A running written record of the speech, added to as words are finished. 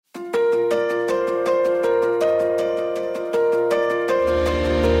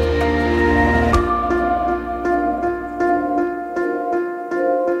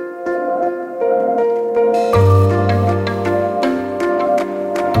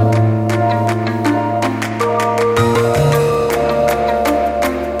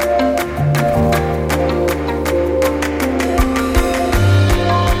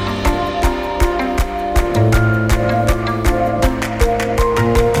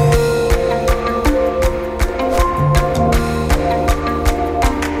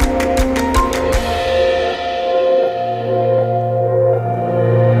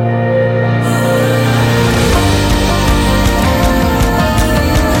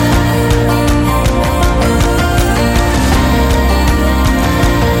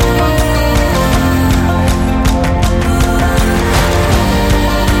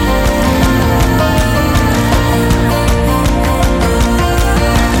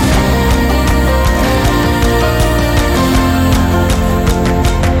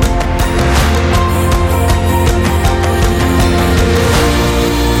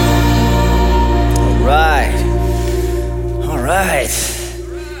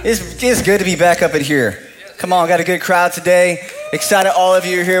It's good to be back up in here. Come on, got a good crowd today. Excited all of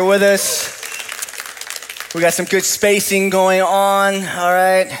you are here with us. We got some good spacing going on, all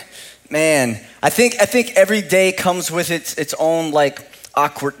right? Man, I think every day comes with its own like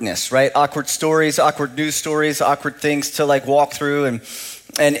awkwardness, right? Awkward stories, awkward news stories, awkward things to like walk through.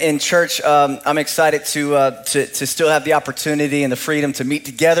 And in church, I'm excited to still have the opportunity and the freedom to meet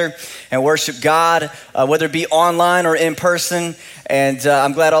together and worship God, whether it be online or in person. And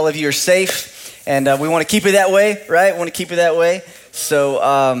I'm glad all of you are safe. And we want to keep it that way, right? We want to keep it that way. So,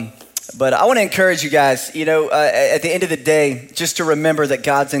 but I want to encourage you guys, at the end of the day, just to remember that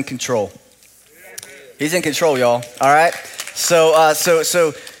God's in control. He's in control, y'all. All right. So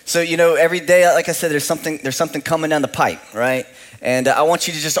every day, like I said, there's something coming down the pipe, right? And I want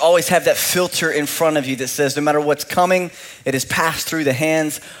you to just always have that filter in front of you that says, no matter what's coming, it is passed through the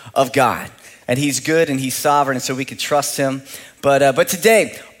hands of God. And he's good and he's sovereign, and so we can trust him. But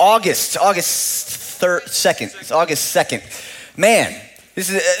today, August 2nd. It's August 2nd. Man, this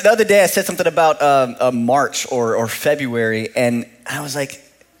is the other day I said something about March or February, and I was like,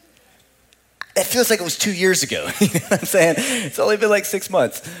 it feels like it was 2 years ago. You know what I'm saying? It's only been like 6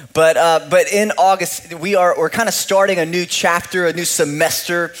 months. But in August, we're kind of starting a new chapter, a new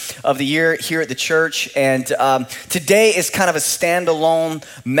semester of the year here at the church. And today is kind of a standalone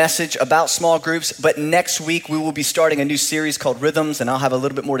message about small groups. But next week, we will be starting a new series called Rhythms, and I'll have a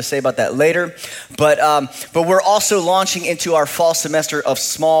little bit more to say about that later. But we're also launching into our fall semester of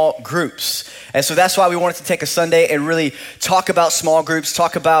small groups. And so that's why we wanted to take a Sunday and really talk about small groups,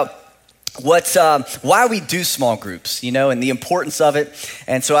 talk about why we do small groups, and the importance of it.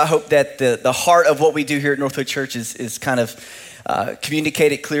 And so I hope that the heart of what we do here at Northwood Church is kind of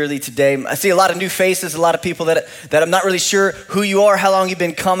communicated clearly today. I see a lot of new faces, a lot of people that I'm not really sure who you are, how long you've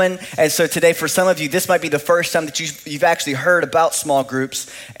been coming. And so today, for some of you, this might be the first time that you've actually heard about small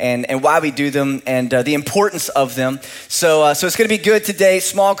groups and why we do them and the importance of them. So it's going to be good today,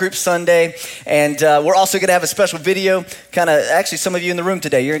 Small Group Sunday. And we're also going to have a special video. Actually, some of you in the room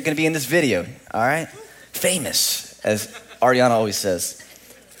today, you're going to be in this video, all right? Famous, as Ariana always says.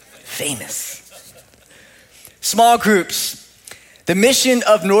 Famous. Small groups. The mission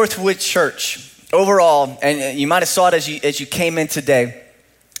of Northwood Church overall, and you might have saw it as you came in today,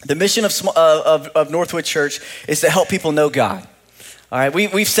 the mission of Northwood Church is to help people know God. All right,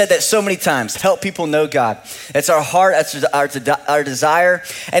 we've said that so many times, help people know God. That's our heart, that's our desire.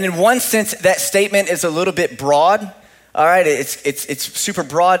 And in one sense, that statement is a little bit broad. All right, it's super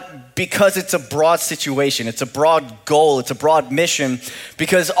broad because it's a broad situation. It's a broad goal. It's a broad mission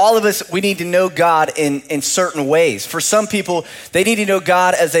because all of us, we need to know God in certain ways. For some people, they need to know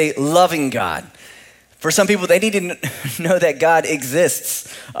God as a loving God. For some people, they need to know that God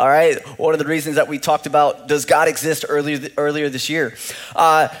exists, all right? One of the reasons that we talked about, does God exist earlier this year?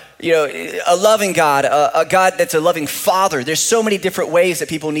 A loving God, a God that's a loving Father. There's so many different ways that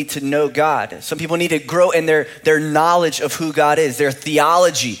people need to know God. Some people need to grow in their knowledge of who God is, their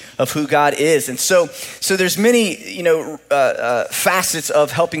theology of who God is. And so there's many, facets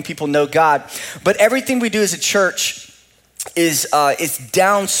of helping people know God. But everything we do as a church is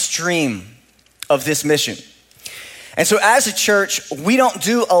downstream of this mission. And so as a church, we don't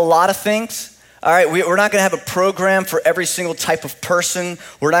do a lot of things. All right, we're not gonna have a program for every single type of person.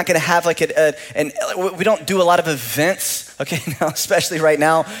 We're not gonna have we don't do a lot of events, okay? Now, especially right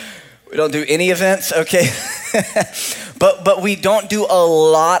now, we don't do any events, okay? But we don't do a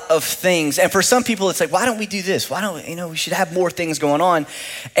lot of things. And for some people, it's like, why don't we do this? Why don't we, we should have more things going on.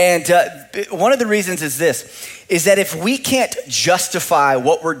 And one of the reasons is that if we can't justify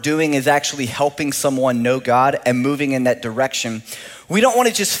what we're doing is actually helping someone know God and moving in that direction, we don't want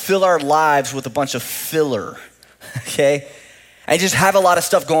to just fill our lives with a bunch of filler, okay? and just have a lot of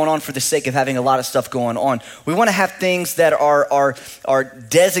stuff going on for the sake of having a lot of stuff going on. We want to have things that are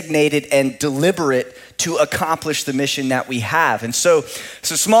designated and deliberate to accomplish the mission that we have. And so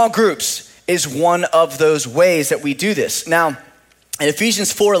small groups is one of those ways that we do this. Now, in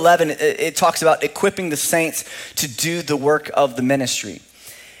Ephesians 4:11, it talks about equipping the saints to do the work of the ministry.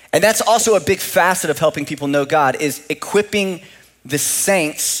 And that's also a big facet of helping people know God, is equipping the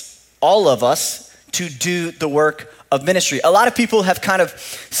saints, all of us, to do the work of ministry. A lot of people have kind of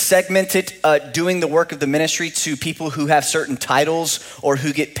segmented doing the work of the ministry to people who have certain titles or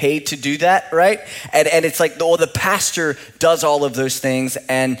who get paid to do that, right? And it's like, the pastor does all of those things,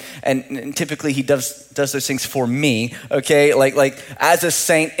 and typically he does those things for me, okay? Like as a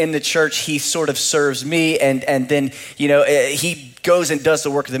saint in the church, he sort of serves me, and then, he goes and does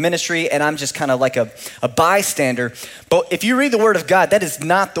the work of the ministry, and I'm just kind of like a bystander. But if you read the Word of God, that is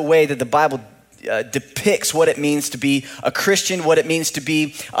not the way that the Bible depicts what it means to be a Christian, what it means to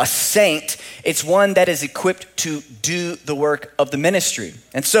be a saint. It's one that is equipped to do the work of the ministry.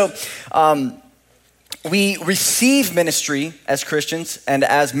 And so we receive ministry as Christians, and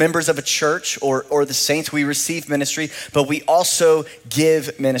as members of a church or the saints, we receive ministry, but we also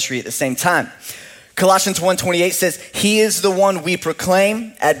give ministry at the same time. Colossians 1:28 says, "He is the one we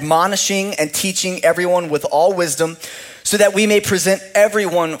proclaim, admonishing and teaching everyone with all wisdom, so that we may present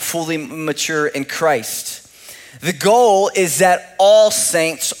everyone fully mature in Christ." The goal is that all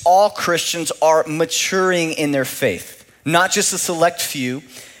saints, all Christians are maturing in their faith, not just a select few.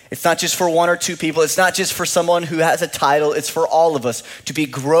 It's not just for one or two people. It's not just for someone who has a title. It's for all of us to be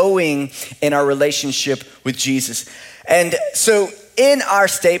growing in our relationship with Jesus. And so in our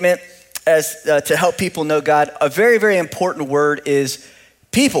statement, as to help people know God, a very, very important word is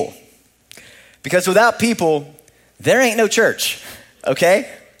people. Because without people, there ain't no church, okay?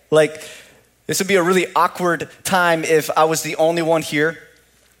 Like, this would be a really awkward time if I was the only one here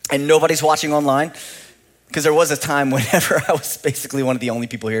and nobody's watching online. Because there was a time whenever I was basically one of the only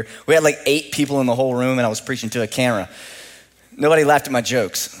people here. We had like 8 people in the whole room, and I was preaching to a camera. Nobody laughed at my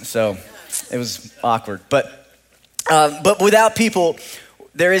jokes, so it was awkward. But without people,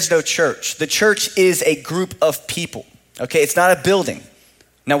 there is no church. The church is a group of people, okay? It's not a building.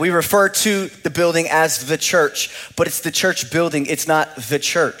 Now, we refer to the building as the church, but it's the church building. It's not the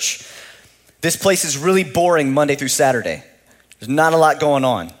church. This place is really boring Monday through Saturday. There's not a lot going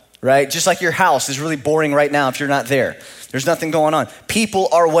on, right? Just like your house is really boring right now if you're not there. There's nothing going on. People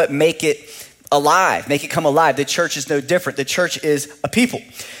are what make it alive, make it come alive. The church is no different. The church is a people.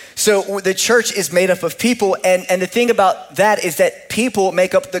 So the church is made up of people, and the thing about that is that people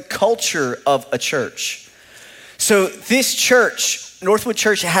make up the culture of a church. So this church, Northwood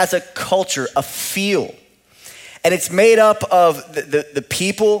Church, has a culture, a feel, and it's made up of the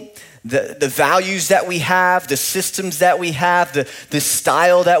people, the values that we have, the systems that we have, the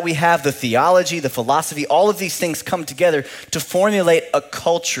style that we have, the theology, the philosophy. All of these things come together to formulate a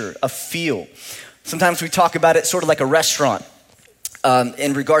culture, a feel. Sometimes we talk about it sort of like a restaurant.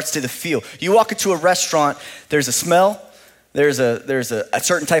 In regards to the feel, you walk into a restaurant, there's a smell, there's a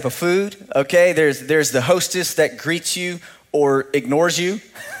certain type of food, okay? There's the hostess that greets you or ignores you,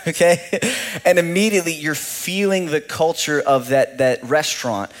 okay? And immediately you're feeling the culture of that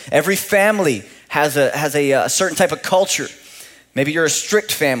restaurant. Every family has a certain type of culture. Maybe you're a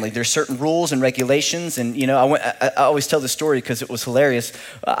strict family. There's certain rules and regulations. And, I always tell the story because it was hilarious.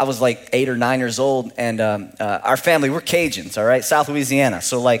 I was like 8 or 9 years old, and our family, we're Cajuns, all right? South Louisiana.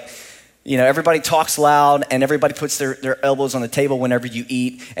 So everybody talks loud, and everybody puts their elbows on the table whenever you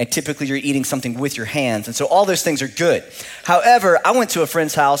eat. And typically you're eating something with your hands. And so all those things are good. However, I went to a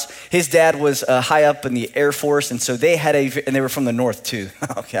friend's house. His dad was high up in the Air Force. And so they had and they were from the North too.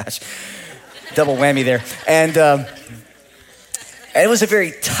 Oh gosh, double whammy there. And it was a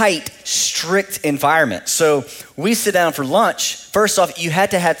very tight, strict environment. So we sit down for lunch. First off, you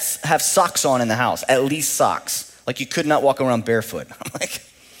had to have socks on in the house, at least socks. Like, you could not walk around barefoot. I'm like,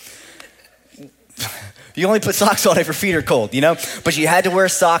 you only put socks on if your feet are cold, But you had to wear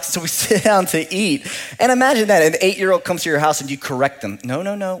socks. So we sit down to eat. And imagine that, an 8-year-old comes to your house and you correct them.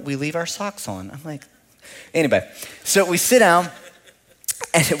 No, we leave our socks on. I'm like, anyway. So we sit down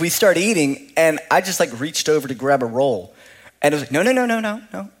and we start eating. And I just reached over to grab a roll. And it was like,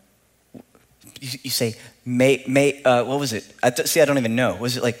 no. You say, what was it? I don't even know.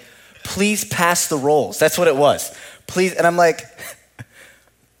 Was it like, please pass the rolls? That's what it was. Please. And I'm like,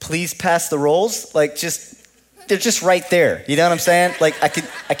 please pass the rolls? They're just right there. You know what I'm saying? Like,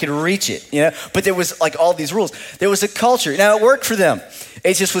 I could reach it, But there was all these rules. There was a culture. Now, it worked for them.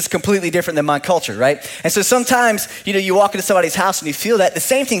 It just was completely different than my culture, right? And so sometimes, you walk into somebody's house and you feel that. The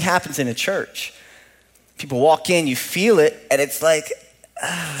same thing happens in a church. People walk in, you feel it, and it's like,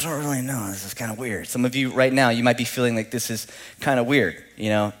 I don't really know, this is kind of weird. Some of you right now, you might be feeling like this is kind of weird. You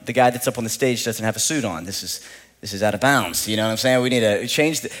know, the guy that's up on the stage doesn't have a suit on. This is out of bounds. You know what I'm saying? We need to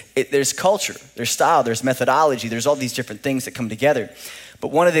change there's culture, there's style, there's methodology, there's all these different things that come together. But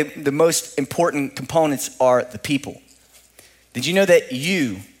one of the most important components are the people. Did you know that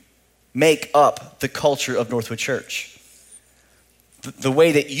you make up the culture of Northwood Church? The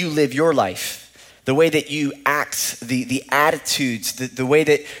way that you live your life, the way that you act, the attitudes, the way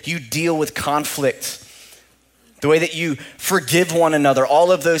that you deal with conflict, the way that you forgive one another,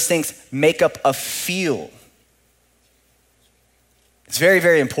 all of those things make up a feel. It's very,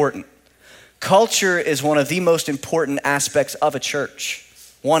 very important. Culture is one of the most important aspects of a church.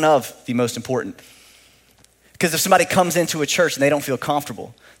 One of the most important. Because if somebody comes into a church and they don't feel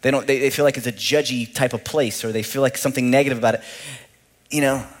comfortable, they feel like it's a judgy type of place, or they feel like something negative about it. You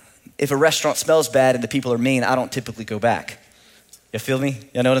know, if a restaurant smells bad and the people are mean, I don't typically go back. You feel me?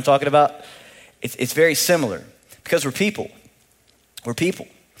 You know what I'm talking about? It's very similar because we're people. We're people.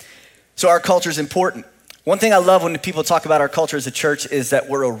 So our culture is important. One thing I love when people talk about our culture as a church is that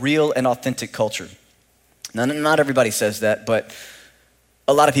we're a real and authentic culture. Now, not everybody says that, but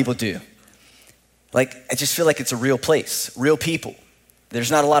a lot of people do. Like, I just feel like it's a real place, real people.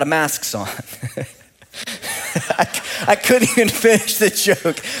 There's not a lot of masks on. I couldn't even finish the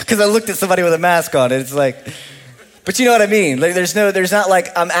joke because I looked at somebody with a mask on. And it's like, but you know what I mean? Like, there's not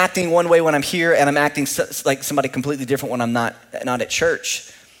like I'm acting one way when I'm here and I'm acting like somebody completely different when I'm not at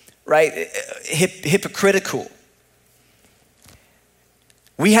church, right? Hypocritical.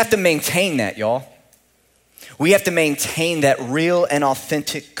 We have to maintain that, y'all. We have to maintain that real and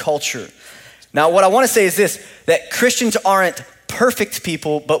authentic culture. Now, what I want to say is this, that Christians aren't perfect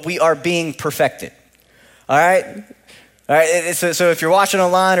people, but we are being perfected. All right? All right, so if you're watching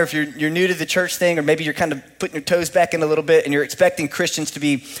online, or if you're new to the church thing, or maybe you're kind of putting your toes back in a little bit and you're expecting Christians to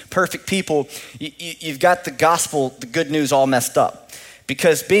be perfect people, you've got the gospel, the good news all messed up.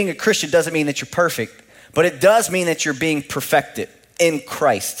 Because being a Christian doesn't mean that you're perfect, but it does mean that you're being perfected in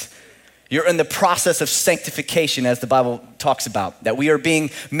Christ. You're in the process of sanctification, as the Bible talks about, that we are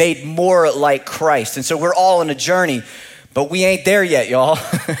being made more like Christ. And so we're all on a journey, but we ain't there yet, y'all,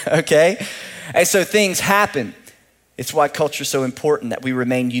 okay? And so things happen. It's why culture is so important, that we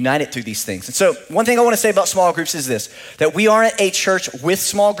remain united through these things. And so one thing I want to say about small groups is this, that we aren't a church with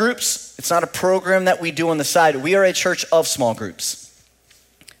small groups. It's not a program that we do on the side. We are a church of small groups.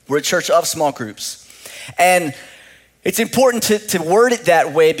 We're a church of small groups. And it's important to word it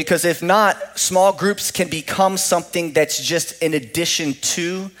that way, because if not, small groups can become something that's just in addition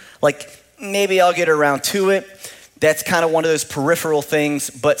to, like maybe I'll get around to it. That's kind of one of those peripheral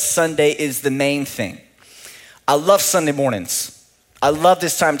things, but Sunday is the main thing. I love Sunday mornings. I love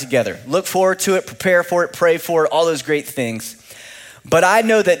this time together. Look forward to it, prepare for it, pray for it, all those great things. But I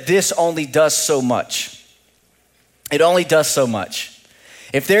know that this only does so much. It only does so much.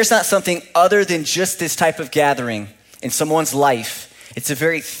 If there's not something other than just this type of gathering in someone's life, it's a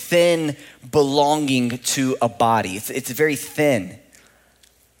very thin belonging to a body. It's very thin.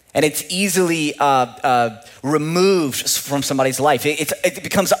 And it's easily removed from somebody's life. It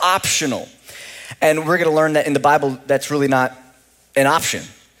becomes optional. And we're gonna learn that in the Bible, that's really not an option.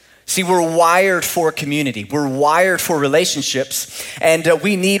 See, we're wired for community. We're wired for relationships, and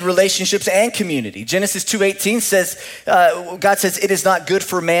we need relationships and community. Genesis 2:18 says, God says, it is not good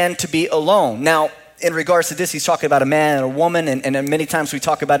for man to be alone. Now, in regards to this, he's talking about a man and a woman, and many times we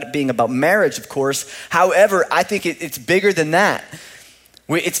talk about it being about marriage, of course. However, I think it's bigger than that.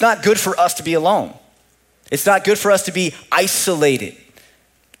 It's not good for us to be alone. It's not good for us to be isolated.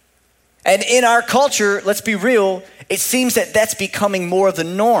 And in our culture, let's be real, it seems that that's becoming more of the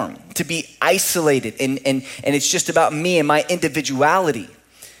norm, to be isolated, and it's just about me and my individuality.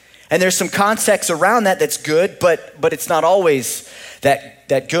 And there's some context around that that's good, but it's not always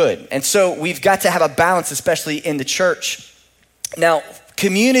that good. And so we've got to have a balance, especially in the church. Now,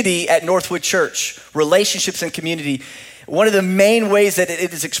 community at Northwood Church, relationships and community, one of the main ways that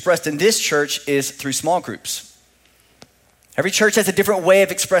it is expressed in this church is through small groups. Every church has a different way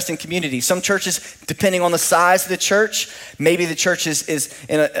of expressing community. Some churches, depending on the size of the church, maybe the church is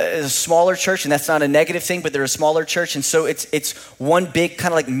in a smaller church, and that's not a negative thing, but they're a smaller church, and so it's one big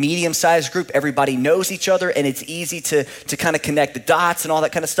kind of like medium-sized group. Everybody knows each other, and it's easy to kind of connect the dots and all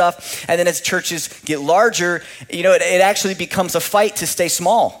that kind of stuff. And then as churches get larger, you know, it actually becomes a fight to stay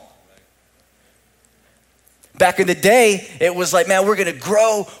small. Back in the day, it was like, man, we're gonna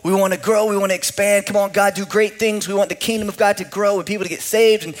grow, we wanna expand. Come on, God, do great things. We want the kingdom of God to grow and people to get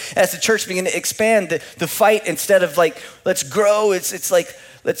saved. And as the church began to expand, the fight, instead of like, let's grow, it's like,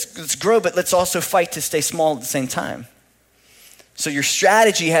 let's grow, but let's also fight to stay small at the same time. So your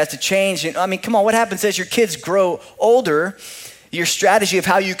strategy has to change. I mean, come on, what happens as your kids grow older? Your strategy of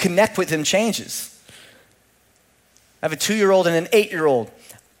how you connect with them changes. I have a 2-year-old and an 8-year-old.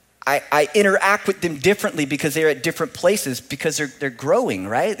 I interact with them differently because they're at different places, because they're growing,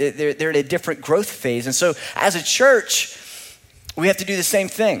 right? They're at a different growth phase. And so as a church, we have to do the same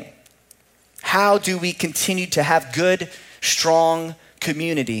thing. How do we continue to have good, strong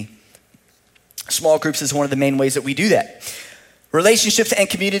community? Small groups is one of the main ways that we do that. Relationships and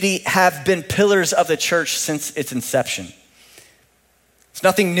community have been pillars of the church since its inception. It's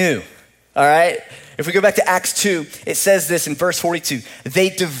nothing new, all right? If we go back to Acts 2, it says this in verse 42. They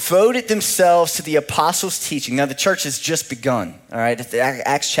devoted themselves to the apostles' teaching. Now, the church has just begun, all right?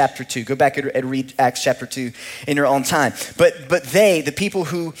 Acts chapter 2. Go back and read Acts chapter 2 in your own time. But they, the people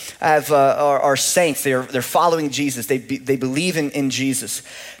who are saints, they're following Jesus. They believe in Jesus.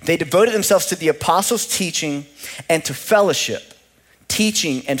 They devoted themselves to the apostles' teaching and to fellowship.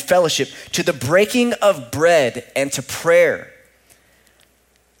 Teaching and fellowship, to the breaking of bread and to prayer.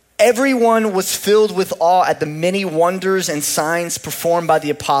 Everyone was filled with awe at the many wonders and signs performed by the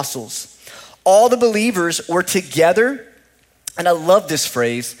apostles. All the believers were together, and I love this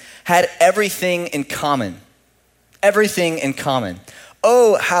phrase, had everything in common. Everything in common.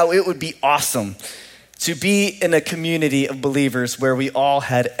 Oh, how it would be awesome to be in a community of believers where we all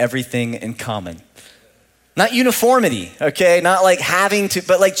had everything in common. Not uniformity, okay? Not like having to,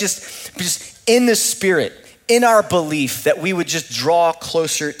 but like just in the spirit, in our belief that we would just draw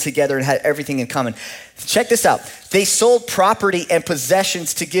closer together and have everything in common. Check this out. They sold property and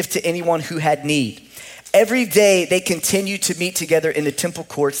possessions to give to anyone who had need. Every day they continued to meet together in the temple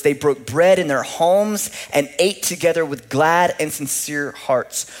courts. They broke bread in their homes and ate together with glad and sincere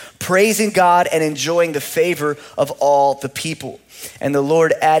hearts, praising God and enjoying the favor of all the people. And the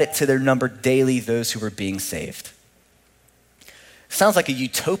Lord added to their number daily those who were being saved. Sounds like a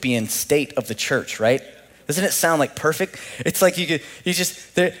utopian state of the church, right? Doesn't it sound like perfect? It's like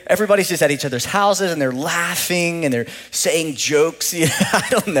everybody's just at each other's houses and they're laughing and they're saying jokes. I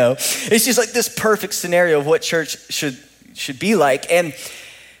don't know. It's just like this perfect scenario of what church should be like. And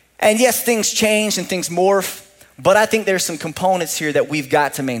yes, things change and things morph, but I think there's some components here that we've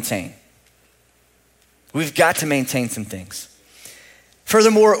got to maintain. We've got to maintain some things.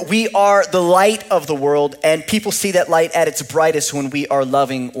 Furthermore, we are the light of the world, and people see that light at its brightest when we are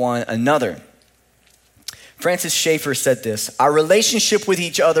loving one another. Francis Schaeffer said this: our relationship with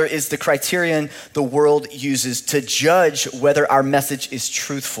each other is the criterion the world uses to judge whether our message is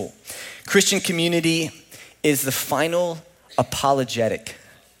truthful. Christian community is the final apologetic.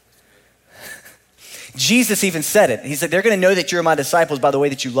 Jesus even said it. He said, they're gonna know that you're my disciples by the way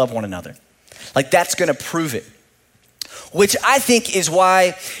that you love one another. Like that's gonna prove it. Which I think is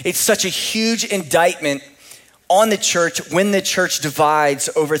why it's such a huge indictment on the church when the church divides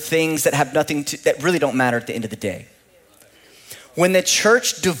over things that have that really don't matter at the end of the day. When the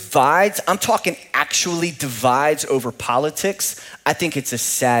church divides, I'm talking actually divides over politics, I think it's a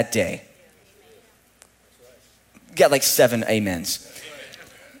sad day. Got like 7 amens.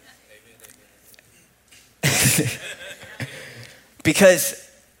 Because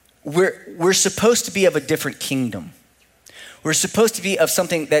we're supposed to be of a different kingdom. We're supposed to be of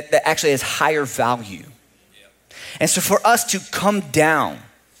something that actually has higher value. And so for us to come down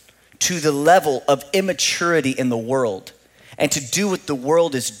to the level of immaturity in the world and to do what the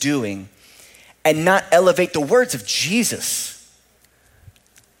world is doing and not elevate the words of Jesus,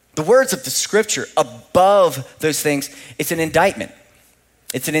 the words of the scripture above those things, it's an indictment.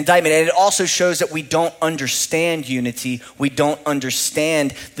 It's an indictment, and it also shows that we don't understand unity. We don't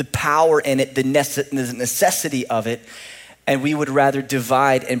understand the power in it, the necessity of it. And we would rather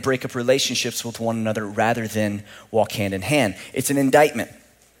divide and break up relationships with one another rather than walk hand in hand. It's an indictment.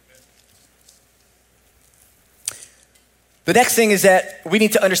 The next thing is that we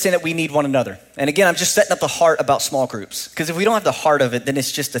need to understand that we need one another. And again, I'm just setting up the heart about small groups. Because if we don't have the heart of it, then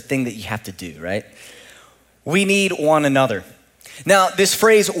it's just a thing that you have to do, right? We need one another. Now, this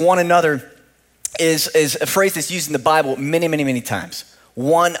phrase, one another, is a phrase that's used in the Bible many, many, many times.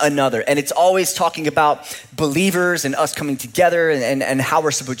 One another. And it's always talking about believers and us coming together and how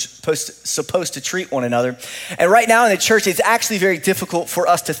we're supposed to treat one another. And right now in the church, it's actually very difficult for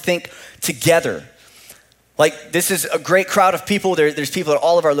us to think together. Like, this is a great crowd of people. There's people at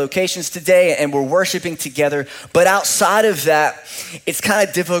all of our locations today, and we're worshiping together. But outside of that, it's kind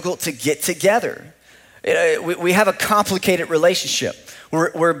of difficult to get together. We have a complicated relationship.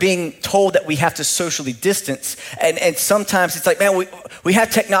 We're being told that we have to socially distance. And sometimes it's like, man, we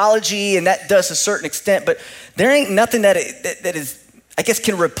have technology and that does a certain extent, but there ain't nothing that is I guess,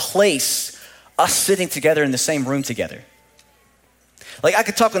 can replace us sitting together in the same room together. Like I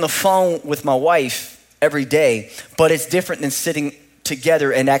could talk on the phone with my wife every day, but it's different than sitting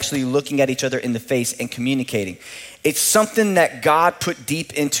together and actually looking at each other in the face and communicating. It's something that God put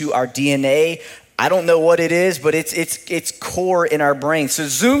deep into our DNA. I don't know what it is, but it's core in our brain. So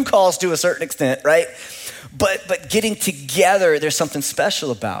Zoom calls to a certain extent, right? But getting together, there's something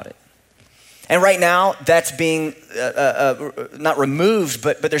special about it. And right now, that's being not removed,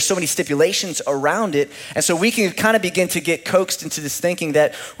 but there's so many stipulations around it. And so we can kind of begin to get coaxed into this thinking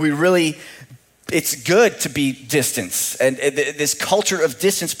that it's good to be distance. And this culture of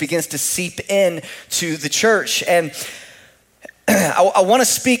distance begins to seep in to the church. And I want to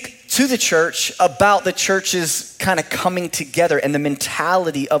speak to the church about the church's kind of coming together and the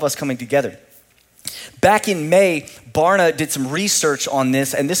mentality of us coming together. Back in May, Barna did some research on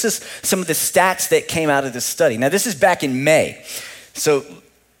this, and this is some of the stats that came out of this study. Now, this is back in May, so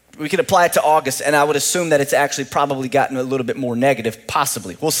we could apply it to August, and I would assume that it's actually probably gotten a little bit more negative,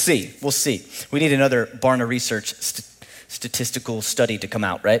 possibly. We'll see. We need another Barna research statistical study to come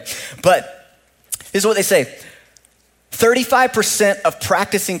out, right? But this is what they say. 35% of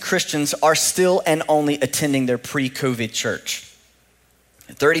practicing Christians are still and only attending their pre-COVID church.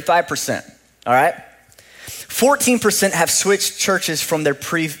 35%, all right? 14% have switched churches from their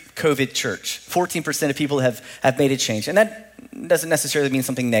pre-COVID church. 14% of people have made a change. And that doesn't necessarily mean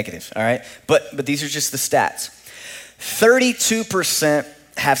something negative, all right? But these are just the stats. 32%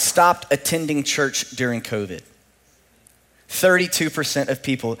 have stopped attending church during COVID. 32% of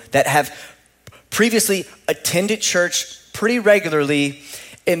people that have previously attended church pretty regularly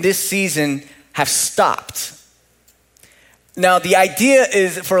in this season have stopped. Now, the idea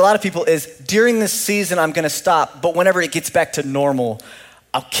is, for a lot of people, is during this season, I'm going to stop, but whenever it gets back to normal,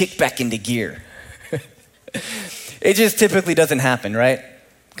 I'll kick back into gear. It just typically doesn't happen, right?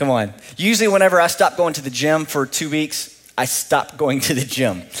 Come on. Usually whenever I stop going to the gym for 2 weeks, I stop going to the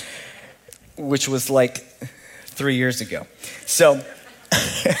gym, which was like 3 years ago. So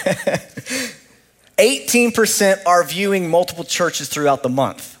 18% are viewing multiple churches throughout the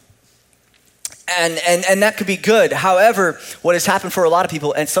month. And that could be good. However, what has happened for a lot of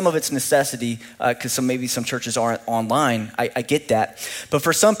people, and some of it's necessity, because maybe some churches aren't online, I get that. But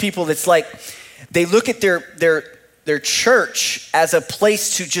for some people, it's like they look at their church as a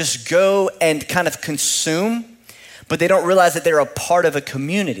place to just go and kind of consume, but they don't realize that they're a part of a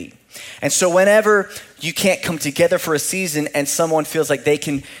community. And so whenever you can't come together for a season and someone feels like they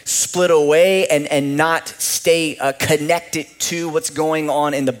can split away and not stay connected to what's going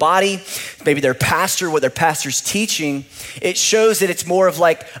on in the body, maybe their pastor, what their pastor's teaching, it shows that it's more of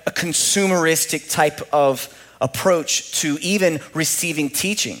like a consumeristic type of approach to even receiving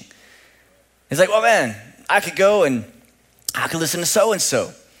teaching. It's like, well, man, I could go and I could listen to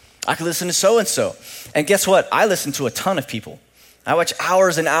so-and-so. I could listen to so-and-so. And guess what? I listen to a ton of people. I watch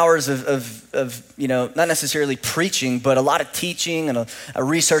hours and hours of not necessarily preaching, but a lot of teaching and I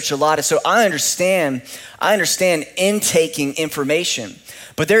research a lot. So I understand intaking information,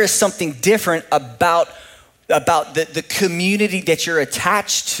 but there is something different about the community that you're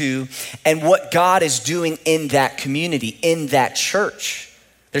attached to and what God is doing in that community, in that church.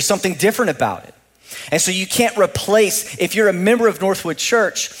 There's something different about it. And so you can't replace, if you're a member of Northwood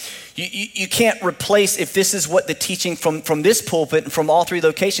Church, you can't replace, if this is what the teaching from this pulpit and from all three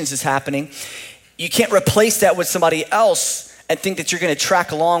locations is happening, you can't replace that with somebody else and think that you're going to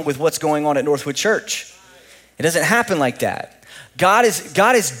track along with what's going on at Northwood Church. It doesn't happen like that. God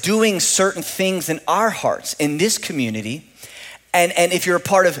is doing certain things in our hearts, in this community, and if you're a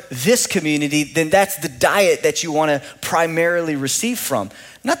part of this community, then that's the diet that you want to primarily receive from.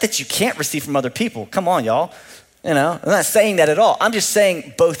 Not that you can't receive from other people. Come on, y'all. I'm not saying that at all. I'm just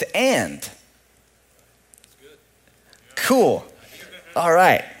saying both and. Cool. All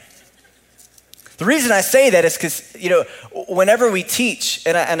right. The reason I say that is because, whenever we teach,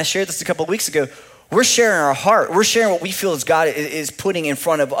 and I shared this a couple of weeks ago, we're sharing our heart. We're sharing what we feel as God is putting in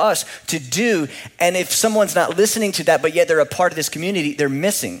front of us to do. And if someone's not listening to that, but yet they're a part of this community, they're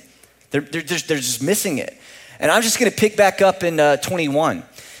missing. They're just missing it. And I'm just going to pick back up in 21.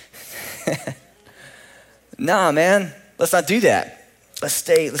 Nah, man, let's not do that. Let's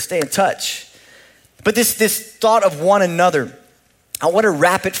stay in touch. But this thought of one another, I want to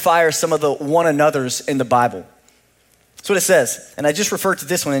rapid fire some of the one another's in the Bible. That's what it says. And I just referred to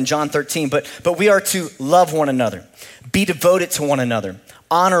this one in John 13, but we are to love one another, be devoted to one another,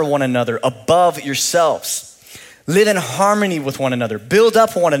 honor one another above yourselves. Live in harmony with one another. Build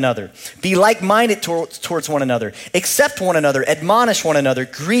up one another. Be like-minded towards one another. Accept one another. Admonish one another.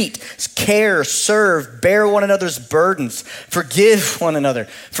 Greet, care, serve, bear one another's burdens. Forgive one another.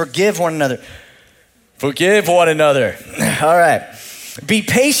 Forgive one another. Forgive one another. All right. Be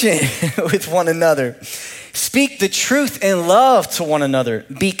patient with one another. Speak the truth in love to one another.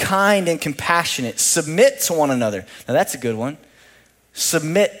 Be kind and compassionate. Submit to one another. Now that's a good one.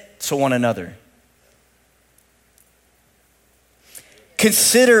 Submit to one another.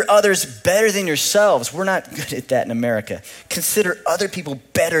 Consider others better than yourselves. We're not good at that in America. Consider other people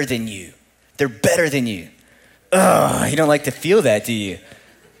better than you. They're better than you. Ugh, you don't like to feel that, do you?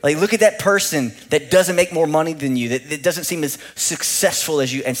 Like, look at that person that doesn't make more money than you, that doesn't seem as successful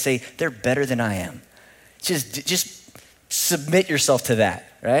as you, and say, they're better than I am. Just submit yourself to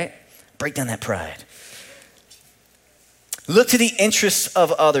that, right? Break down that pride. Look to the interests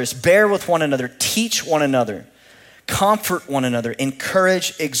of others. Bear with one another. Teach one another. Comfort one another.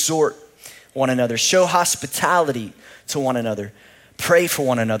 Encourage, exhort one another. Show hospitality to one another. Pray for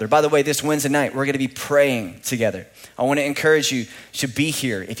one another. By the way, this Wednesday night, we're going to be praying together. I want to encourage you to be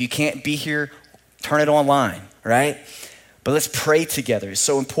here. If you can't be here, turn it online, right? But let's pray together. It's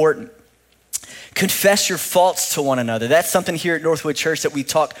so important. Confess your faults to one another. That's something here at Northwood Church that we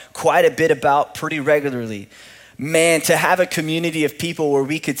talk quite a bit about pretty regularly. Man, to have a community of people where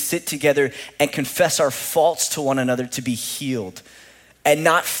we could sit together and confess our faults to one another to be healed and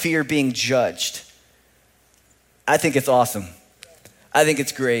not fear being judged. I think it's awesome. I think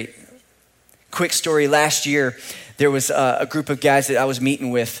it's great. Quick story, last year, there was a group of guys that I was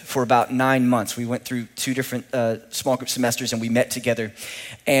meeting with for about 9 months. We went through 2 different small group semesters and we met together.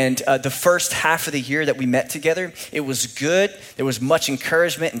 And the first half of the year that we met together, it was good. There was much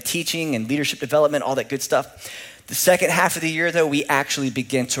encouragement and teaching and leadership development, all that good stuff. The second half of the year, though, we actually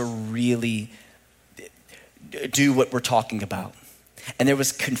began to really do what we're talking about. And there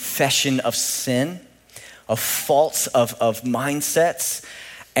was confession of sin, of faults, of mindsets.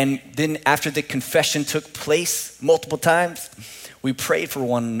 And then after the confession took place multiple times, we prayed for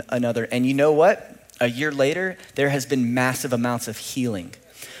one another. And you know what? A year later, there has been massive amounts of healing.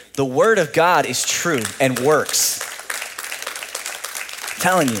 The word of God is true and works. I'm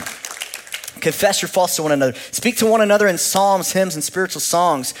telling you. Confess your faults to one another. Speak to one another in psalms, hymns, and spiritual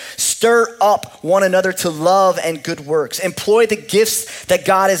songs. Stir up one another to love and good works. Employ the gifts that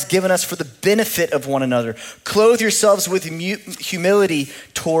God has given us for the benefit of one another. Clothe yourselves with humility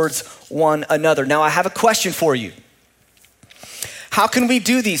towards one another. Now, I have a question for you. How can we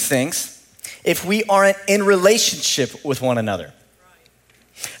do these things if we aren't in relationship with one another?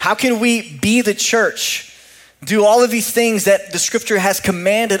 How can we be the church? Do all of these things that the scripture has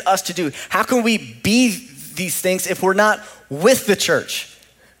commanded us to do. How can we be these things if we're not with the church?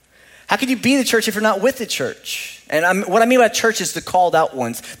 How can you be the church if you're not with the church? And what I mean by church is the called out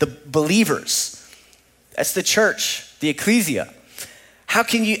ones, the believers. That's the church, the ecclesia. How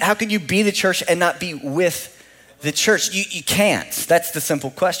can you be the church and not be with the church? You can't. That's the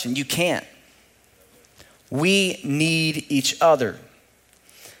simple question. You can't. We need each other.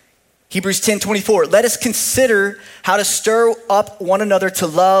 Hebrews 10:24, let us consider how to stir up one another to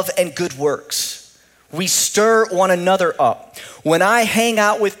love and good works. We stir one another up. When I hang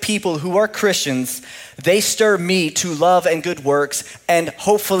out with people who are Christians, they stir me to love and good works, and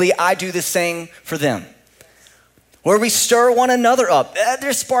hopefully I do the same for them. Where we stir one another up.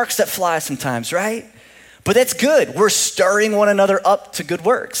 There's sparks that fly sometimes, right? But that's good. We're stirring one another up to good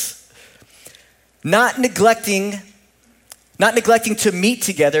works. Not neglecting to meet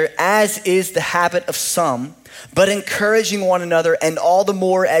together, as is the habit of some, but encouraging one another, and all the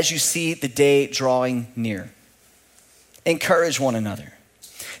more as you see the day drawing near. Encourage one another.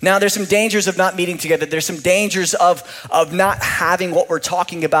 Now, there's some dangers of not meeting together. There's some dangers of not having what we're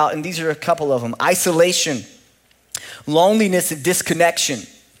talking about, and these are a couple of them. Isolation, loneliness and disconnection,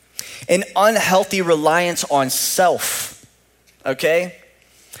 an unhealthy reliance on self, okay?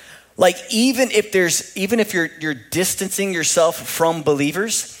 Like even if you're distancing yourself from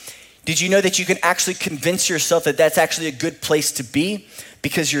believers, did you know that you can actually convince yourself that that's actually a good place to be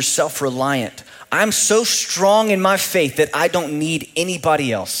because you're self-reliant? I'm so strong in my faith that I don't need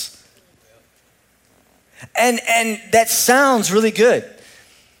anybody else. And that sounds really good.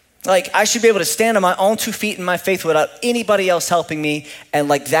 Like I should be able to stand on my own 2 feet in my faith without anybody else helping me, and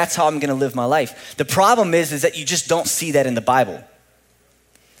like that's how I'm gonna live my life. The problem is that you just don't see that in the Bible.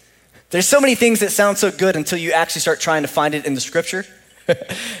 There's so many things that sound so good until you actually start trying to find it in the scripture.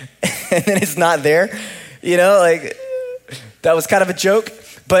 And then it's not there. You know, like that was kind of a joke,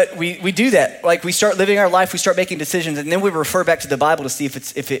 but we do that. Like we start living our life, we start making decisions, and then we refer back to the Bible to see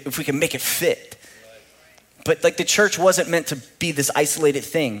if we can make it fit. But like the church wasn't meant to be this isolated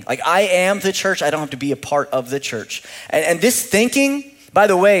thing. Like I am the church, I don't have to be a part of the church. And this thinking, by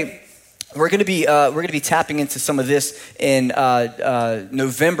the way, we're gonna be tapping into some of this in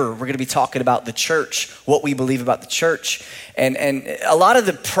November. We're gonna be talking about the church, what we believe about the church. And a lot of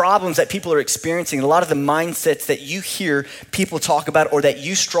the problems that people are experiencing, a lot of the mindsets that you hear people talk about or that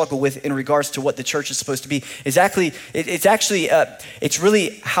you struggle with in regards to what the church is supposed to be is it's really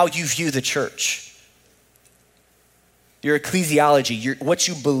how you view the church. Your ecclesiology, what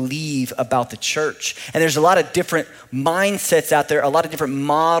you believe about the church. And there's a lot of different mindsets out there, a lot of different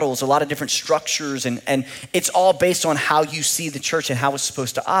models, a lot of different structures, and it's all based on how you see the church and how it's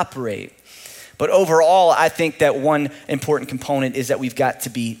supposed to operate. But overall, I think that one important component is that we've got to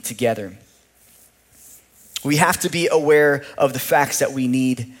be together. We have to be aware of the facts that we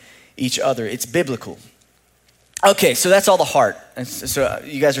need each other. It's biblical. Okay, so that's all the heart. So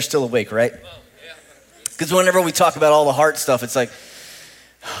you guys are still awake, right? Because whenever we talk about all the heart stuff, it's like,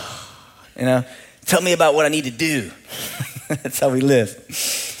 tell me about what I need to do. That's how we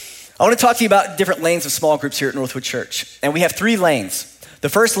live. I want to talk to you about different lanes of small groups here at Northwood Church. And we have 3 lanes. The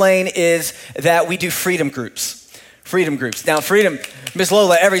first lane is that we do freedom groups. Freedom groups. Now, freedom, Miss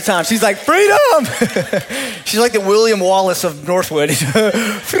Lola, every time, she's like, freedom! She's like the William Wallace of Northwood.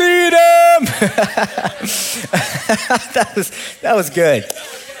 Freedom! That was good.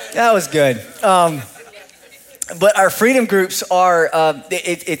 That was good. But our freedom groups are,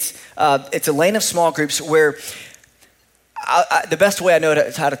 it's a lane of small groups where the best way I know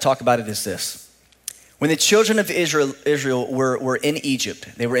how to talk about it is this. When the children of Israel were in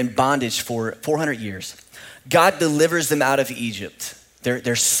Egypt, they were in bondage for 400 years. God delivers them out of Egypt.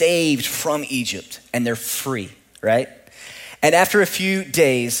 They're saved from Egypt and they're free, right? And after a few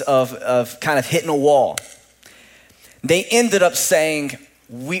days of kind of hitting a wall, they ended up saying,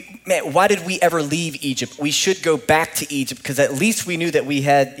 why did we ever leave Egypt? We should go back to Egypt because at least we knew that we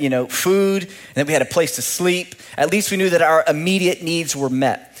had, food and that we had a place to sleep. At least we knew that our immediate needs were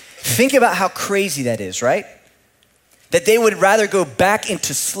met. Think about how crazy that is, right? That they would rather go back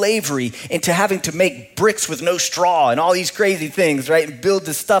into slavery, into having to make bricks with no straw and all these crazy things, right? And build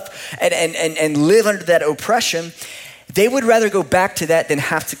this stuff and live under that oppression. They would rather go back to that than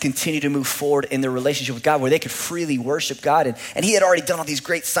have to continue to move forward in their relationship with God where they could freely worship God. And he had already done all these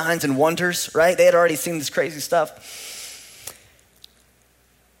great signs and wonders, right? They had already seen this crazy stuff.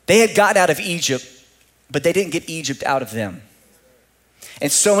 They had gotten out of Egypt, but they didn't get Egypt out of them. And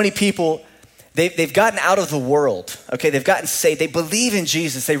so many people, they've gotten out of the world, okay? They've gotten saved. They believe in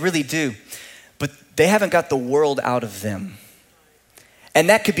Jesus, they really do. But they haven't got the world out of them. And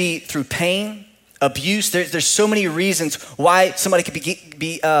that could be through pain, abuse. There's so many reasons why somebody could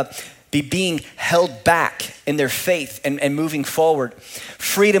be being held back in their faith and moving forward.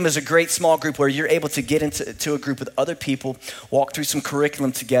 Freedom is a great small group where you're able to get into a group with other people, walk through some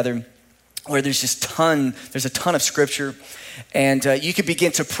curriculum together, where there's a ton of scripture, and you can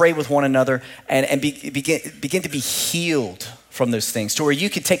begin to pray with one another and begin to be healed from those things, to where you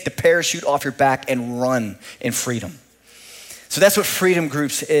can take the parachute off your back and run in freedom. So that's what freedom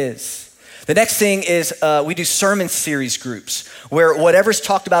groups is. The next thing is we do sermon series groups where whatever's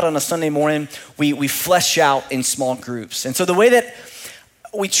talked about on a Sunday morning, we flesh out in small groups. And so the way that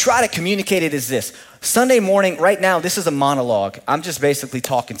we try to communicate it is this. Sunday morning, right now, this is a monologue. I'm just basically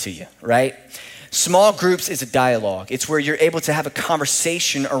talking to you, right? Small groups is a dialogue. It's where you're able to have a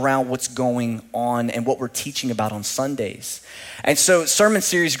conversation around what's going on and what we're teaching about on Sundays. And so sermon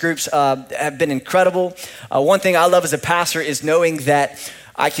series groups have been incredible. One thing I love as a pastor is knowing that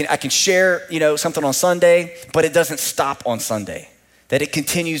I can share, something on Sunday, but it doesn't stop on Sunday, that it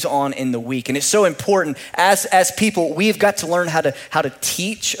continues on in the week. And it's so important as people, we've got to learn how to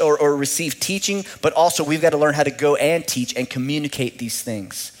teach or receive teaching, but also we've got to learn how to go and teach and communicate these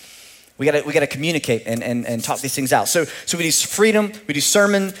things. We got to communicate and talk these things out. So we do freedom, we do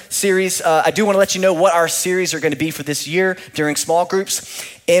sermon series. I do want to let you know what our series are going to be for this year during small groups.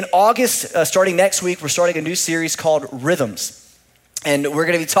 In August, starting next week, we're starting a new series called Rhythms. And we're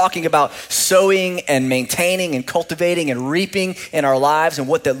going to be talking about sowing and maintaining and cultivating and reaping in our lives and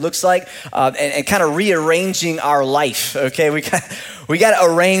what that looks like, and kind of rearranging our life, okay? We got to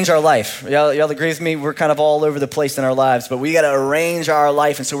arrange our life. Y'all agree with me? We're kind of all over the place in our lives, but we got to arrange our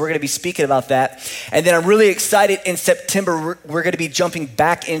life, and so we're going to be speaking about that. And then I'm really excited in September, we're going to be jumping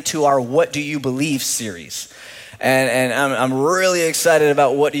back into our What Do You Believe series. And I'm really excited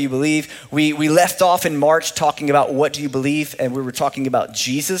about What Do You Believe. We left off in March talking about What Do You Believe, and we were talking about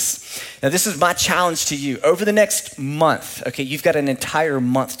Jesus. Now, this is my challenge to you. Over the next month, okay, you've got an entire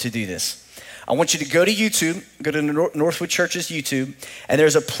month to do this. I want you to go to YouTube, go to Northwood Church's YouTube, and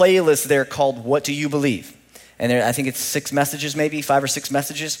there's a playlist there called What Do You Believe? and I think it's 6 messages, maybe 5 or 6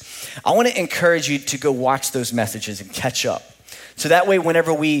 messages. I want to encourage you to go watch those messages and catch up. So that way,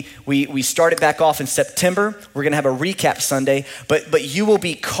 whenever we start it back off in September, we're going to have a recap Sunday, but you will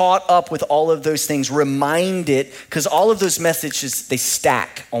be caught up with all of those things, reminded, because all of those messages, they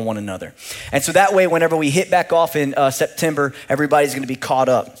stack on one another. And so that way, whenever we hit back off in September, everybody's going to be caught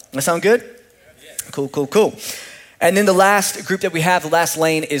up. That sound good? Yeah. Cool. And then the last group that we have, the last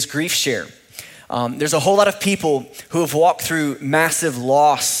lane, is Grief Share. There's a whole lot of people who have walked through massive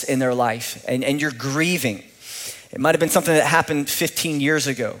loss in their life, and you're grieving. It might have been something that happened 15 years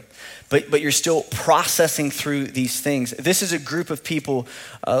ago, but you're still processing through these things. This is a group of people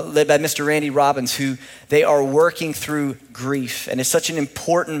led by Mr. Randy Robbins who they are working through grief. And it's such an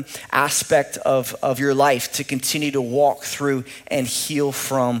important aspect of your life to continue to walk through and heal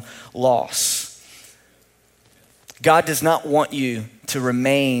from loss. God does not want you to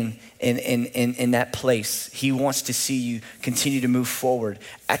remain in that place. He wants to see you continue to move forward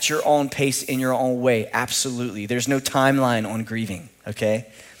at your own pace, in your own way. Absolutely. There's no timeline on grieving, okay?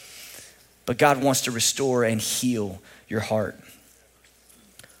 But God wants to restore and heal your heart.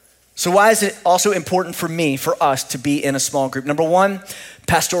 So why is it also important for us to be in a small group? Number one,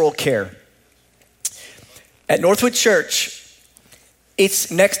 pastoral care. At Northwood Church, it's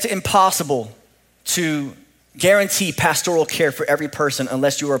next to impossible to guarantee pastoral care for every person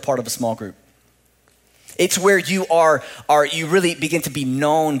unless you are a part of a small group. It's where you really begin to be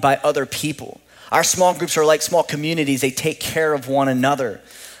known by other people. Our small groups are like small communities. They take care of one another.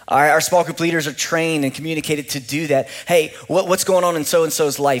 Our small group leaders are trained and communicated to do that. Hey, what's going on in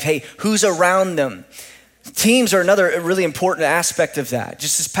so-and-so's life? Hey, who's around them? Teams are another really important aspect of that.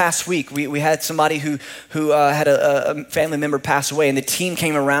 Just this past week, we had somebody who had a family member pass away, and the team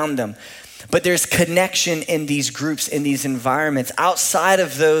came around them. But there's connection in these groups, in these environments. Outside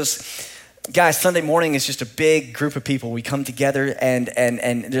of those, guys, Sunday morning is just a big group of people. We come together and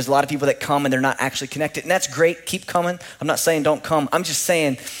there's a lot of people that come and they're not actually connected. And that's great, keep coming. I'm not saying don't come. I'm just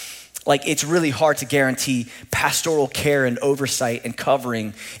saying like it's really hard to guarantee pastoral care and oversight and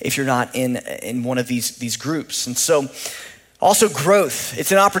covering if you're not in one of these groups. And so also growth.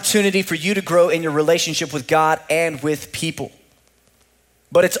 It's an opportunity for you to grow in your relationship with God and with people.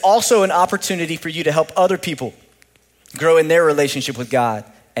 But it's also an opportunity for you to help other people grow in their relationship with God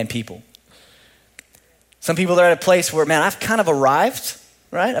and people. Some people are at a place where, man, I've kind of arrived,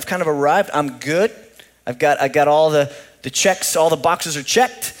 right? I'm good. I got all the checks, all the boxes are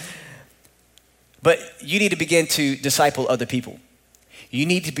checked. But you need to begin to disciple other people. You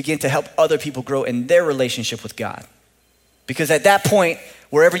need to begin to help other people grow in their relationship with God. Because at that point,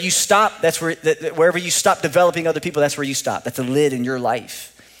 wherever you stop, wherever you stop developing other people, that's where you stop. That's a lid in your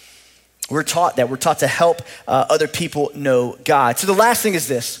life. We're taught that. We're taught to help other people know God. So the last thing is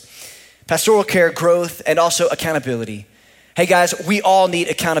this: pastoral care, growth, and also accountability. Hey guys, we all need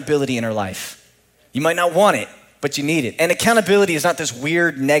accountability in our life. You might not want it, but you need it. And accountability is not this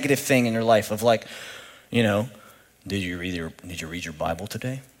weird negative thing in your life of like, did you read your Bible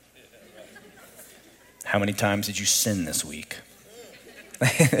today? How many times did you sin this week?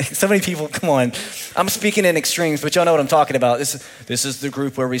 So many people, come on. I'm speaking in extremes, but y'all know what I'm talking about. This is the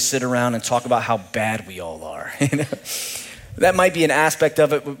group where we sit around and talk about how bad we all are. That might be an aspect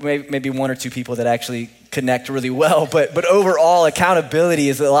of it, maybe 1 or 2 people that actually connect really well, but overall, accountability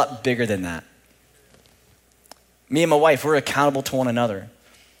is a lot bigger than that. Me and my wife, we're accountable to one another.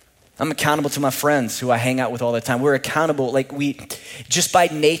 I'm accountable to my friends who I hang out with all the time. We're accountable, just by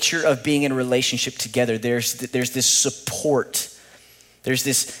nature of being in a relationship together, there's this support. There's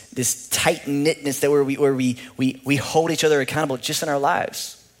this tight-knitness that where we hold each other accountable just in our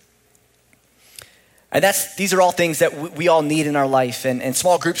lives. And these are all things that we all need in our life, and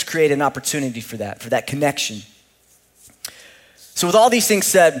small groups create an opportunity for that connection. So with all these things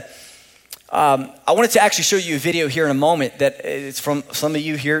said, I wanted to actually show you a video here in a moment that it's from some of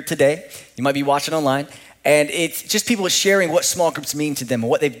you here today. You might be watching online. And it's just people sharing what small groups mean to them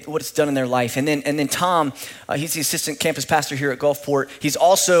and what it's done in their life. And then Tom, he's the assistant campus pastor here at Gulfport. He's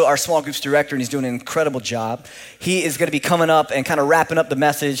also our small groups director, and he's doing an incredible job. He is going to be coming up and kind of wrapping up the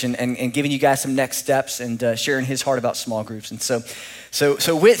message and giving you guys some next steps and sharing his heart about small groups. And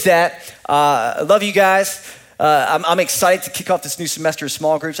so with that, I love you guys. I'm excited to kick off this new semester of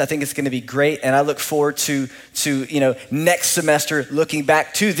small groups. I think it's going to be great, and I look forward to next semester, looking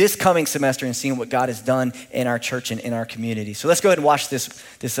back to this coming semester and seeing what God has done in our church and in our community. So let's go ahead and watch this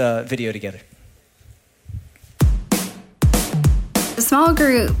video together. The small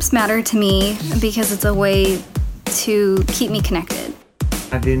groups matter to me because it's a way to keep me connected.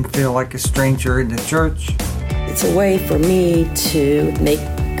 I didn't feel like a stranger in the church. It's a way for me to make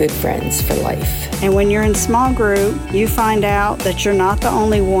good friends for life. And when you're in small group, you find out that you're not the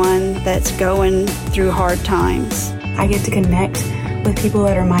only one that's going through hard times. I get to connect with people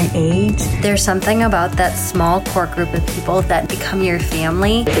that are my age. There's something about that small core group of people that become your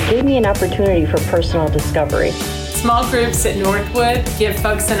family. It gave me an opportunity for personal discovery. Small groups at Northwood give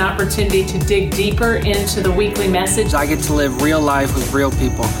folks an opportunity to dig deeper into the weekly message. I get to live real life with real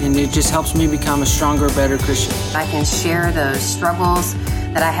people, and it just helps me become a stronger, better Christian. I can share those struggles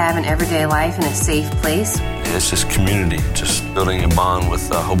that I have in everyday life in a safe place. It's just community, just building a bond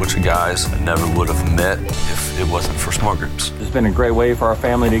with a whole bunch of guys I never would have met if it wasn't for small groups. It's been a great way for our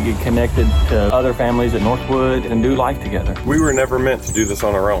family to get connected to other families at Northwood and do life together. We were never meant to do this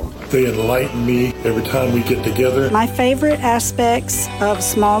on our own. They enlighten me every time we get together. My favorite aspects of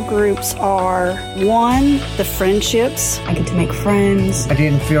small groups are, 1, the friendships. I get to make friends. I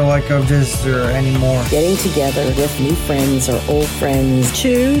didn't feel like a visitor anymore. Getting together with new friends or old friends.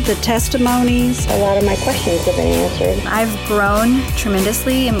 2, the testimonies. A lot of my questions have been answered. I've grown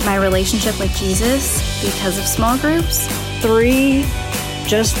tremendously in my relationship with Jesus because of small groups. 3,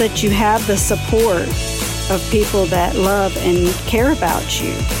 just that you have the support of people that love and care about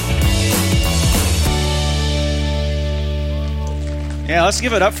you. Yeah, let's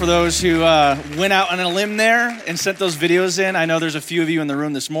give it up for those who went out on a limb there and sent those videos in. I know there's a few of you in the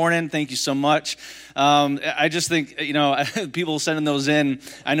room this morning. Thank you so much. I just think, people sending those in,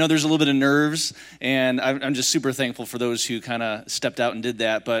 I know there's a little bit of nerves, and I'm just super thankful for those who kind of stepped out and did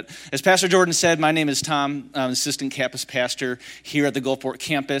that. But as Pastor Jordan said, my name is Tom. I'm assistant campus pastor here at the Gulfport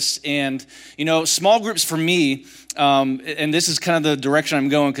campus. And, small groups for me, and this is kind of the direction I'm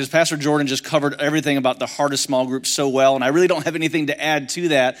going, because Pastor Jordan just covered everything about the heart of small groups so well, and I really don't have anything to add to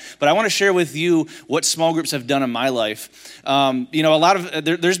that, but I want to share with you what small groups have done in my life.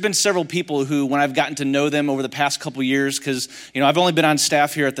 There's been several people who, when I've gotten to know them over the past couple years, because I've only been on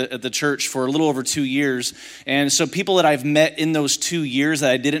staff here at the church for a little over 2 years, and so people that I've met in those 2 years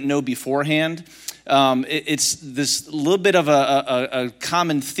that I didn't know beforehand, it's this little bit of a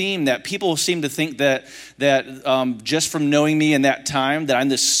common theme that people seem to think that just from knowing me in that time, that I'm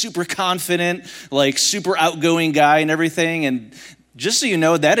this super confident, like super outgoing guy and everything. And just so you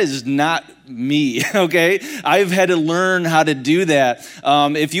know, that is not me, okay? I've had to learn how to do that.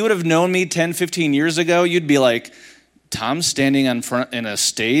 If you would have known me 10, 15 years ago, you'd be like, Tom's standing in a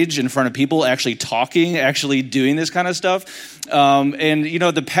stage in front of people, actually talking, actually doing this kind of stuff.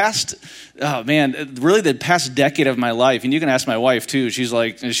 The past decade of my life, and you can ask my wife too, she's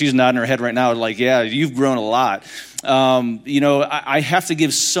nodding her head right now, like, yeah, you've grown a lot. I have to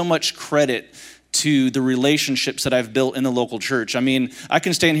give so much credit to the relationships that I've built in the local church. I mean, I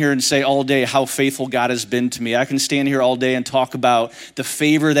can stand here and say all day how faithful God has been to me. I can stand here all day and talk about the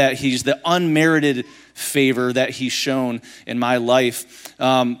favor the unmerited favor that he's shown in my life.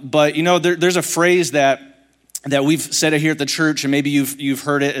 But there's a phrase that we've said it here at the church, and maybe you've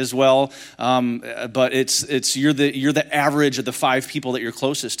heard it as well. But it's you're the average of the 5 people that you're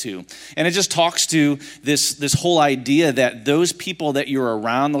closest to, and it just talks to this whole idea that those people that you're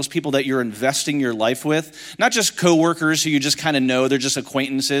around, those people that you're investing your life with, not just coworkers who you just kind of know, they're just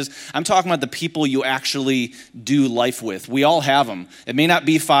acquaintances. I'm talking about the people you actually do life with. We all have them. It may not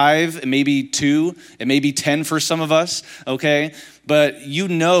be 5, it may be 2, it may be 10 for some of us. Okay. But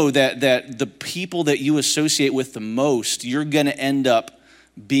that the people that you associate with the most, you're going to end up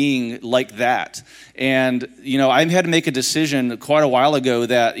being like that. And, I had to make a decision quite a while ago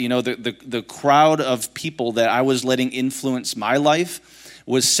that, the crowd of people that I was letting influence my life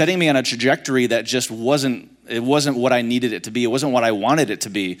was setting me on a trajectory that just wasn't what I needed it to be. It wasn't what I wanted it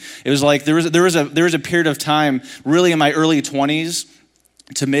to be. It was like there was a period of time really in my early 20s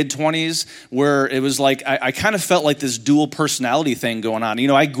to mid-20s where it was like I kind of felt like this dual personality thing going on.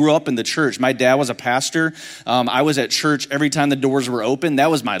 I grew up in the church. My dad was a pastor. I was at church every time the doors were open.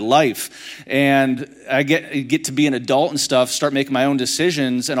 That was my life. And I get to be an adult and stuff, start making my own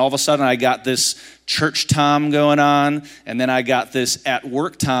decisions, and all of a sudden I got this church Tom going on, and then I got this at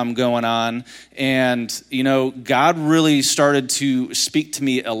work Tom going on. And, God really started to speak to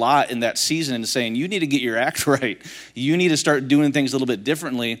me a lot in that season and saying, you need to get your act right. You need to start doing things a little bit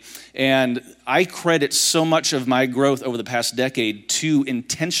differently. And I credit so much of my growth over the past decade to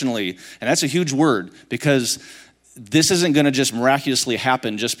intentionally, and that's a huge word, because this isn't going to just miraculously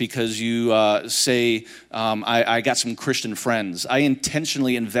happen just because you say, I got some Christian friends. I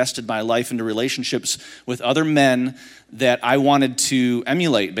intentionally invested my life into relationships with other men that I wanted to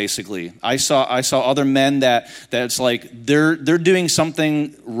emulate, basically. I saw other men that's like they're doing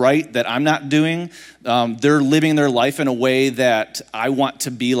something right that I'm not doing. They're living their life in a way that I want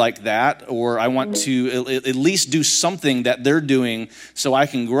to be like that, or I want to at least do something that they're doing so I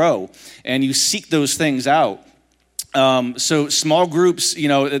can grow. And you seek those things out. So small groups,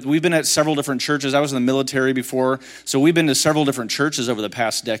 we've been at several different churches. I was in the military before, so we've been to several different churches over the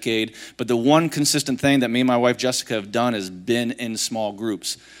past decade. But the one consistent thing that me and my wife Jessica have done is been in small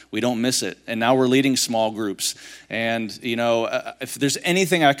groups. We don't miss it. And now we're leading small groups. And, if there's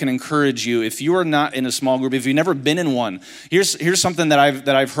anything I can encourage you, if you are not in a small group, if you've never been in one, here's something that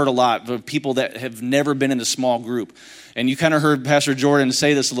I've heard a lot of people that have never been in a small group. And you kind of heard Pastor Jordan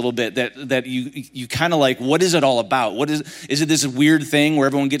say this a little bit, that you kind of like, what is it all about? Is it this weird thing where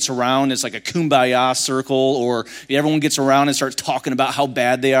everyone gets around, it's like a kumbaya circle, or everyone gets around and starts talking about how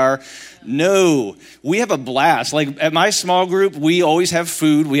bad they are? No, we have a blast. Like at my small group, we always have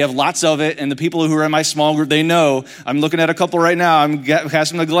food. We have lots of it. And the people who are in my small group, they know. I'm looking at a couple right now. I'm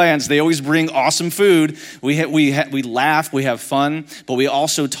casting a glance. They always bring awesome food. We laugh. We have fun. But we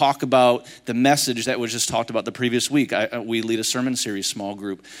also talk about the message that was just talked about the previous week. We lead a sermon series small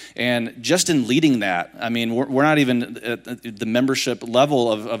group. And just in leading that, I mean, we're not even at the membership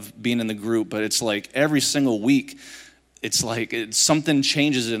level of being in the group, but it's like every single week, it's like something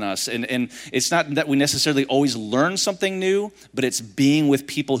changes in us. And it's not that we necessarily always learn something new, but it's being with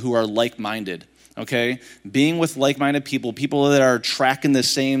people who are like-minded, okay? Being with like-minded people that are tracking the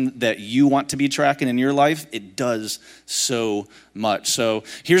same that you want to be tracking in your life, it does so much. So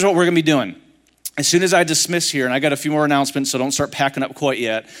here's what we're going to be doing. As soon as I dismiss here, and I got a few more announcements, so don't start packing up quite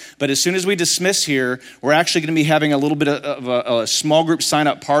yet, but as soon as we dismiss here, we're actually going to be having a little bit of a small group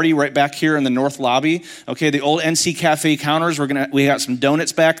sign-up party right back here in the north lobby. Okay, the old NC Cafe counters, we got some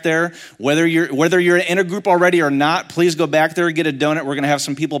donuts back there. Whether you're in a group already or not, please go back there and get a donut. We're going to have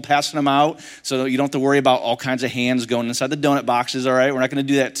some people passing them out, so you don't have to worry about all kinds of hands going inside the donut boxes, all right? We're not going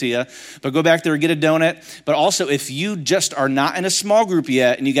to do that to you, but go back there and get a donut. But also, if you just are not in a small group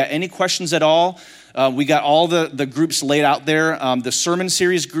yet and you got any questions at all, we got all the groups laid out there. The sermon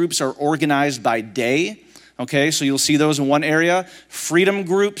series groups are organized by day. Okay, so you'll see those in one area. Freedom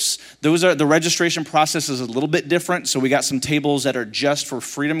groups, the registration process is a little bit different. So we got some tables that are just for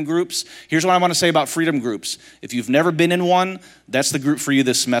freedom groups. Here's what I want to say about freedom groups. If you've never been in one, that's the group for you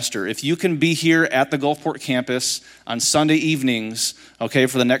this semester. If you can be here at the Gulfport campus on Sunday evenings, okay,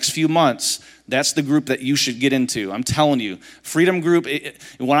 for the next few months, that's the group that you should get into. I'm telling you. Freedom group,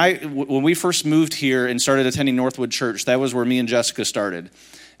 when we first moved here and started attending Northwood Church, that was where me and Jessica started.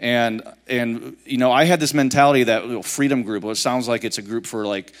 And I had this mentality that freedom group, well, it sounds like it's a group for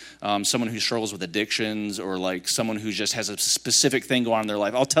like someone who struggles with addictions or like someone who just has a specific thing going on in their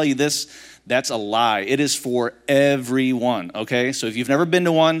life. I'll tell you this, that's a lie. It is for everyone, okay? So if you've never been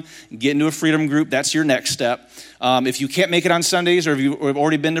to one, get into a freedom group. That's your next step. If you can't make it on Sundays or if you've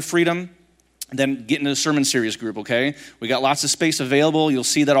already been to freedom, then get into the sermon series group, okay? We got lots of space available. You'll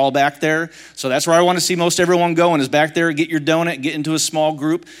see that all back there. So that's where I want to see most everyone going is back there. Get your donut, get into a small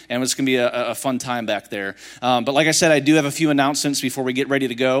group, and it's going to be a fun time back there. But like I said, I do have a few announcements before we get ready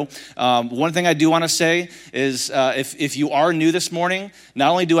to go. One thing I do want to say is if you are new this morning, not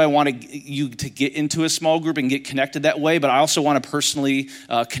only do I want you to get into a small group and get connected that way, but I also want to personally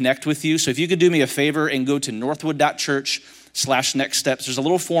connect with you. So if you could do me a favor and go to northwood.church/next steps. There's a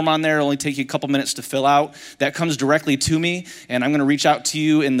little form on there. It'll only take you a couple minutes to fill out. That comes directly to me, and I'm going to reach out to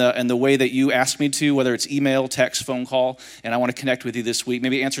you in the way that you ask me to, whether it's email, text, phone call, and I want to connect with you this week.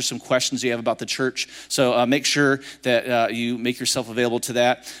 Maybe answer some questions you have about the church. So make sure that you make yourself available to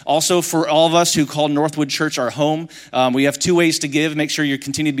that. Also, for all of us who call Northwood Church our home, we have two ways to give. Make sure you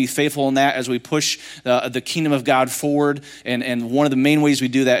continue to be faithful in that as we push the kingdom of God forward. And one of the main ways we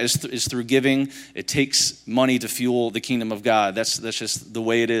do that is through giving. It takes money to fuel the kingdom of God. That's just the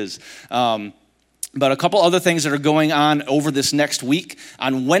way it is. But a couple other things that are going on over this next week.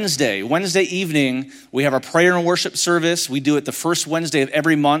 On Wednesday evening, we have our prayer and worship service. We do it the first Wednesday of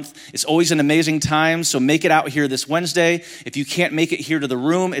every month. It's always an amazing time, so make it out here this Wednesday. If you can't make it here to the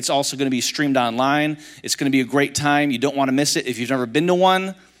room, it's also going to be streamed online. It's going to be a great time. You don't want to miss it. If you've never been to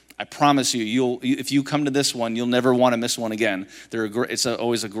one, I promise you, if you come to this one, you'll never want to miss one again. It's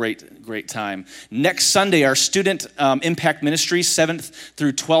always a great time. Next Sunday, our student impact ministry, 7th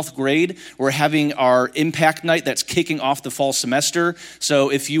through 12th grade, we're having our impact night that's kicking off the fall semester. So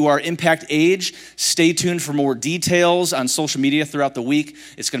if you are impact age, stay tuned for more details on social media throughout the week.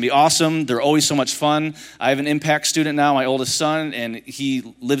 It's going to be awesome. They're always so much fun. I have an impact student now, my oldest son, and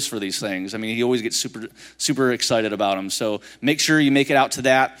he lives for these things. I mean, he always gets super excited about them. So make sure you make it out to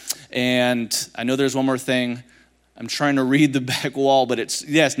that. And I know there's one more thing. I'm trying to read the back wall, but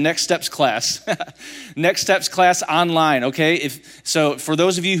Next Steps class. Next Steps class online, okay? So for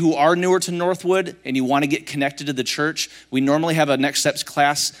those of you who are newer to Northwood and you want to get connected to the church, we normally have a Next Steps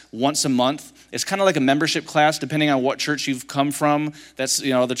class once a month. It's kind of like a membership class, depending on what church you've come from. That's,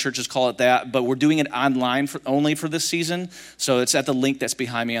 the churches call it that, but we're doing it online only for this season. So it's at the link that's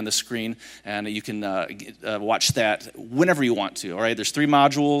behind me on the screen, and you can watch that whenever you want to, all right? There's 3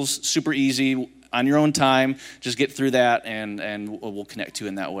 modules, super easy, on your own time. Just get through that, and we'll connect to you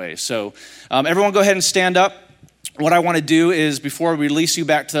in that way. So everyone go ahead and stand up. What I want to do is, before we release you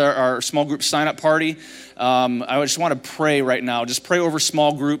back to our small group sign-up party, I just want to pray right now. Just pray over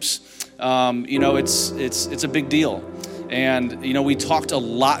small groups. It's a big deal. And, we talked a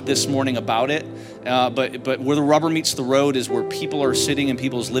lot this morning about it, but where the rubber meets the road is where people are sitting in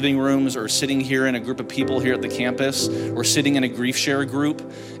people's living rooms, or sitting here in a group of people here at the campus, or sitting in a grief share group.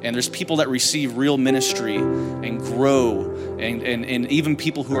 And there's people that receive real ministry and grow, and even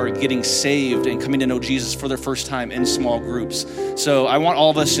people who are getting saved and coming to know Jesus for their first time in small groups. So I want all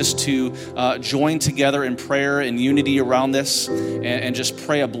of us just to join together in prayer and unity around this, and just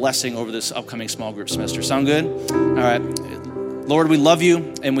pray a blessing over this upcoming small group semester. Sound good? All right. Lord, we love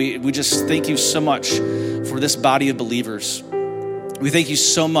you, and we just thank you so much for this body of believers. We thank you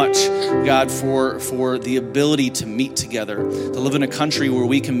so much, God, for the ability to meet together, to live in a country where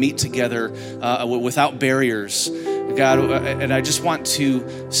we can meet together without barriers. God, and I just want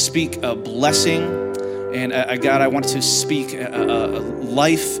to speak a blessing, and God, I want to speak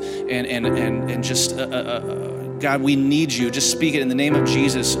life, and just God, we need you. Just speak it in the name of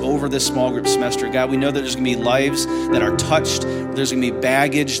Jesus over this small group semester. God, we know that there's going to be lives that are touched. There's going to be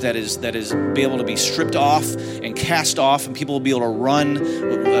baggage that is be able to be stripped off and cast off, and people will be able to run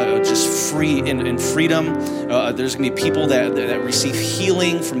just free in freedom. There's going to be people that receive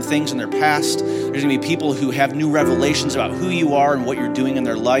healing from things in their past. There's going to be people who have new revelations about who you are and what you're doing in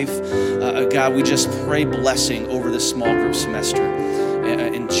their life. God, we just pray blessing over this small group semester.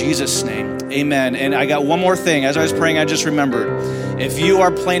 In Jesus' name, amen. And I got one more thing. As I was praying, I just remembered. If you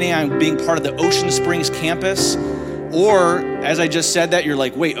are planning on being part of the Ocean Springs campus, or as I just said that, you're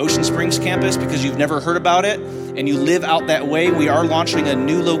like, wait, Ocean Springs campus, because you've never heard about it, and you live out that way, we are launching a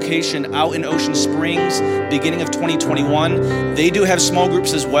new location out in Ocean Springs, beginning of 2021. They do have small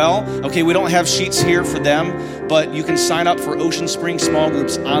groups as well. Okay, we don't have sheets here for them, but you can sign up for Ocean Springs small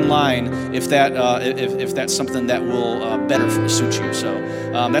groups online if that's something that will better suit you. So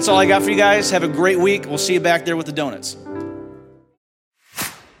that's all I got for you guys. Have a great week. We'll see you back there with the donuts.